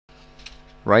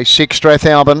Race 6,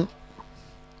 Strathalbyn.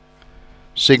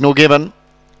 Signal given.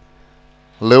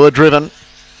 Lure driven.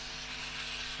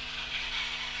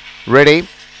 Ready.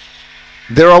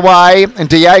 They're away, and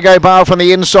Diego Bale from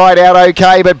the inside out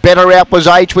okay, but better out was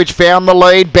H, which found the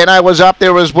lead. Benno was up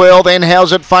there as well. Then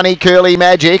How's It Funny, Curly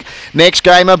Magic. Next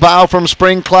game of Bale from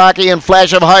Spring Clarkey and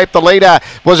Flash of Hope. The leader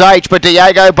was H, but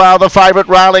Diego Bale, the favourite,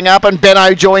 railing up, and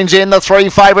Benno joins in. The three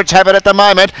favourites have it at the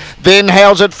moment. Then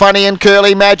How's It Funny and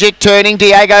Curly Magic turning.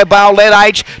 Diego Bale led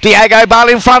H. Diego Bale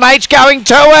in front, H going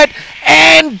to it,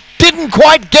 and didn't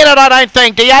quite get it, I don't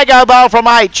think. Diego Bale from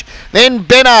H. Then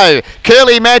Benno,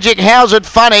 Curly Magic, How's It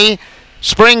Funny,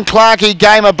 Spring Clarkey,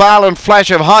 Game of Bale and Flash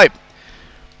of Hope.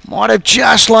 Might have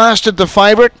just lasted the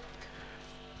favourite.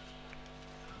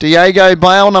 Diego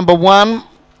Bale, number 1.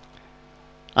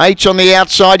 H on the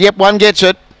outside. Yep, one gets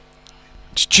it.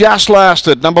 It's just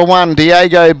lasted. Number 1,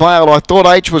 Diego Bale. I thought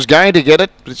H was going to get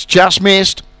it, but it's just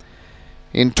missed.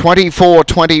 In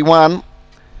 24-21.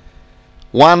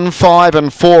 1, 5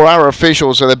 and 4 are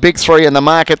official, so the big three in the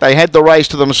market. They had the race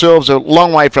to themselves a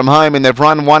long way from home, and they've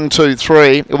run 1, 2,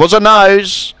 3. It was a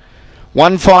nose.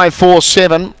 1, 5, 4,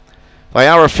 7. They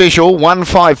are official. 1,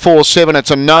 5, 4, 7.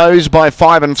 It's a nose by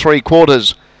 5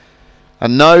 3/4. A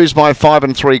nose by 5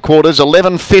 3/4.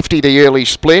 11.50 the early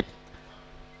split.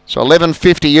 So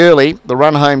 11.50 early. The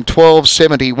run home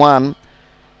 12.71.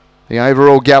 The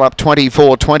overall gallop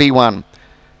 24-21.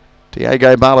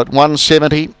 Diego Bale at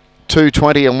 170.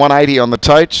 220 and 180 on the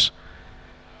totes,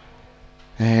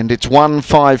 and it's 1,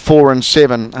 5, 4 and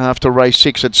 7 after race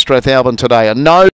 6 at Strathalbyn today. A no.